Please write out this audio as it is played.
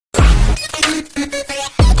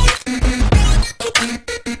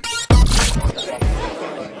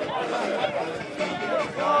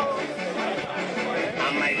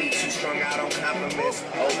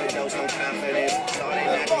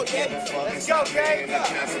man the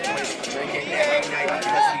consequence. Drinking every night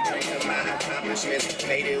because we drinking my accomplishments.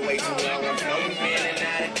 Faded way too long, I'm floating, feeling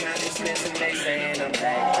out of consciousness, and they saying I'm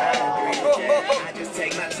back. I don't agree with that. I just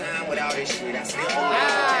take my time with all this shit. I still believe in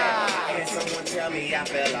that. Can someone tell me I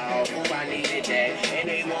fell off? Ooh, I needed that. And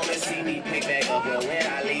they wanna see me pick back up. Well, where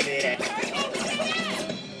I leave it at?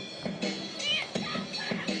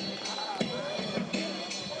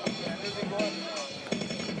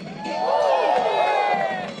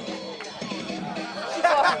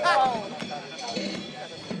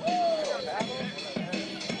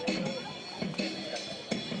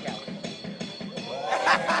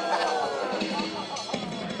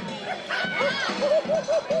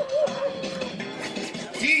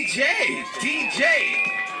 DJ.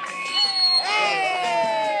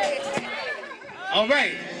 Hey! All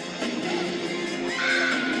right.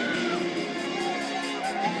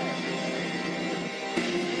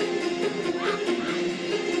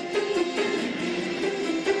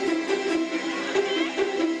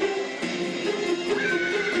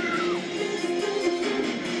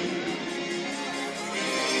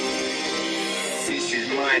 This is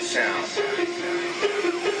my sound.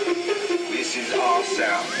 This is our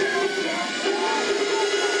sound.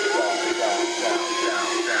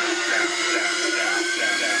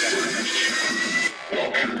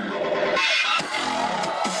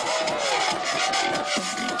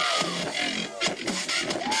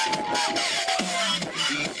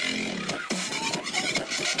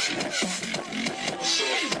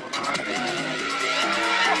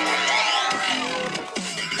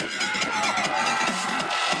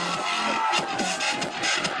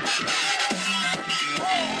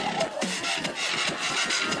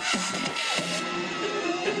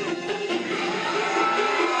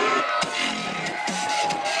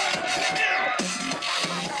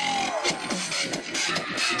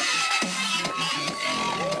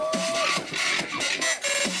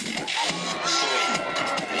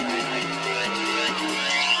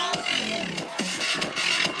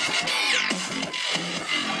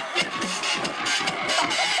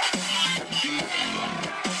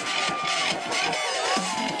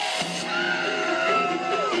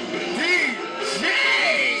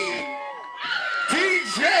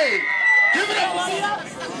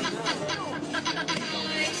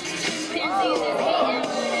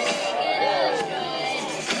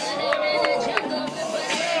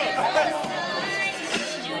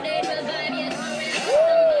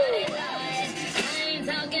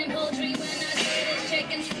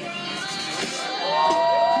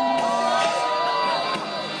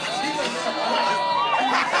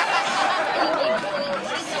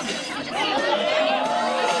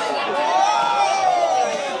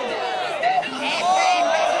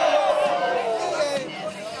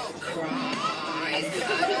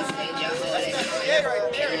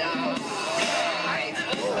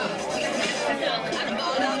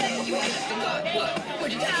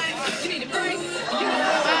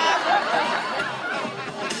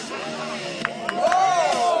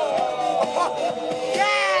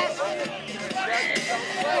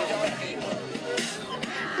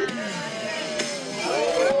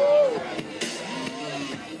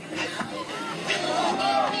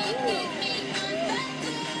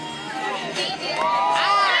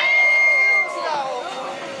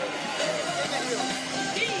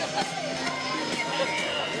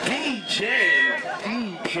 DJ.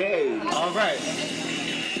 All right.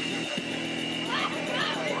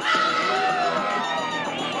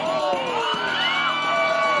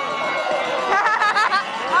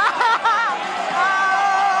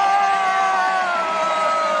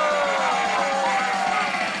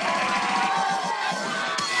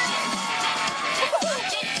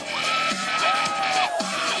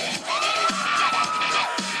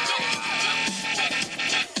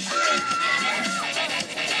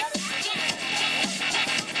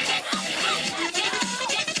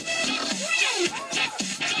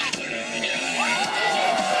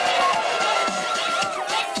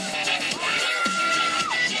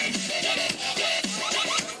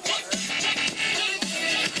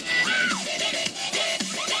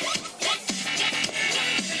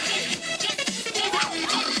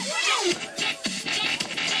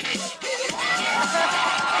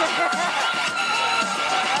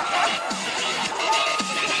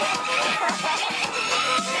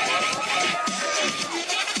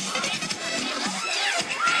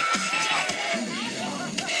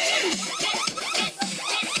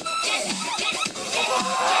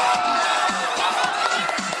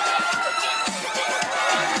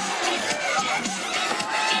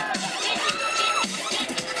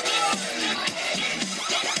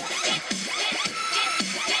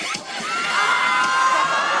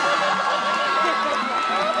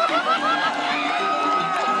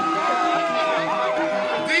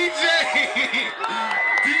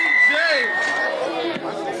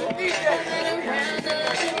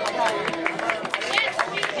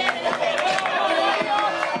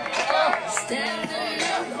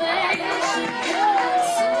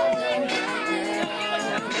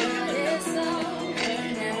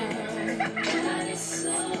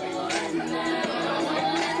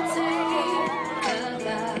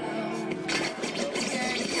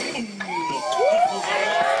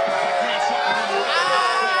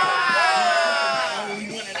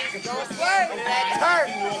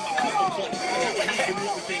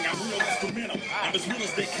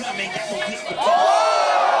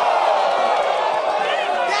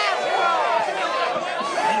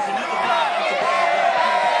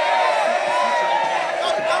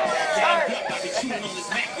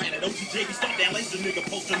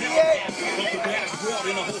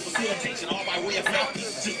 facilitation, all by way of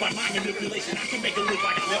mouthpiece. Just by mind manipulation, I can make it look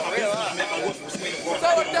like I met my best when I met my wife. Persuaded world. So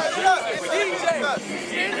it's DJ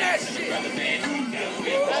in that shit.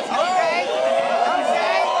 Okay.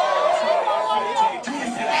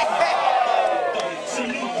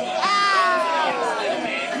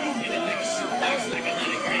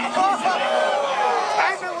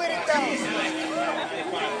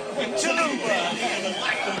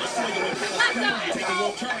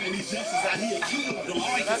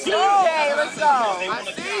 DJ, let's go. I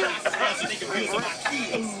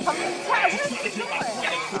see you.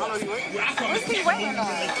 What's he waiting on?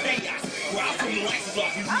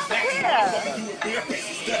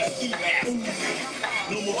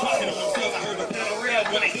 No more talking to themselves. I heard the pedal rev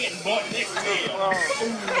when they hit and bought next to him. All right.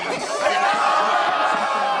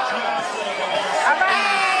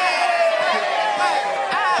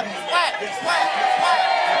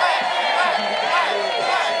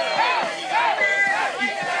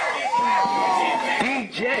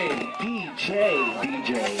 DJ.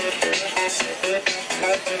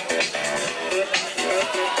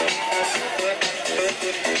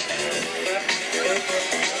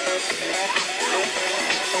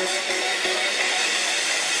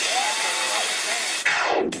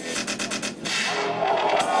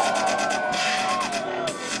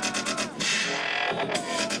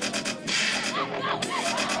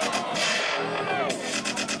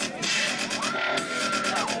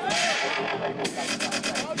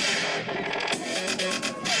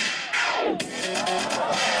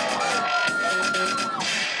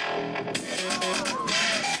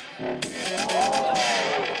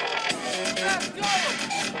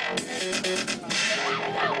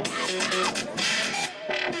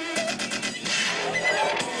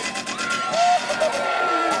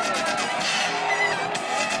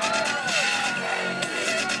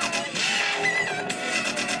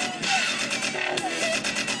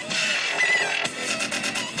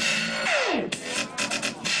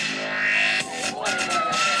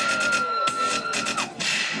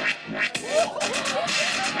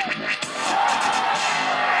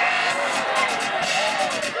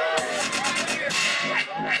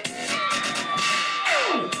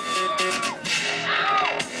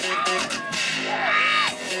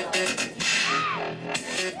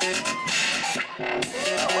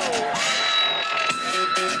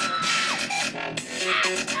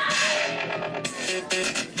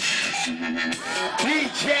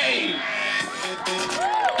 DJ!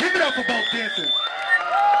 Give it up for both dancers.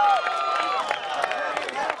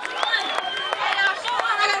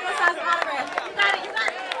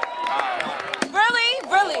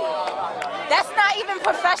 Really? That's not even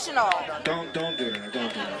professional. Don't do that.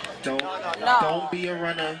 Don't No. Don't be a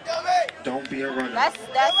runner. Don't be a runner. That's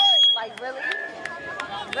like really?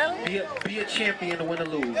 Be a champion to win or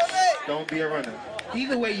lose. Don't be a runner.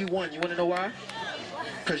 Either way you won. You want to know why?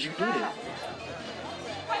 Because you did it.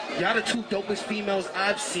 Y'all the two dopest females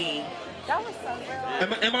I've seen. That was so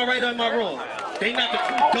real. Am I right or am I wrong? They not the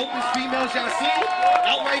two dopest females y'all seen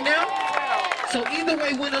out right now? So either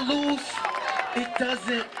way, win or lose, it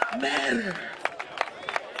doesn't matter.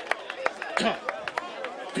 Talk.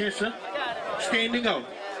 Dancer. Standing O.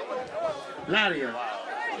 Ladia.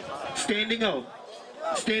 Standing O.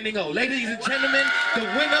 Standing O. Ladies and gentlemen, the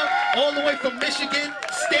winner all the way from Michigan,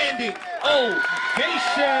 standing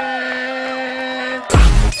Ovation.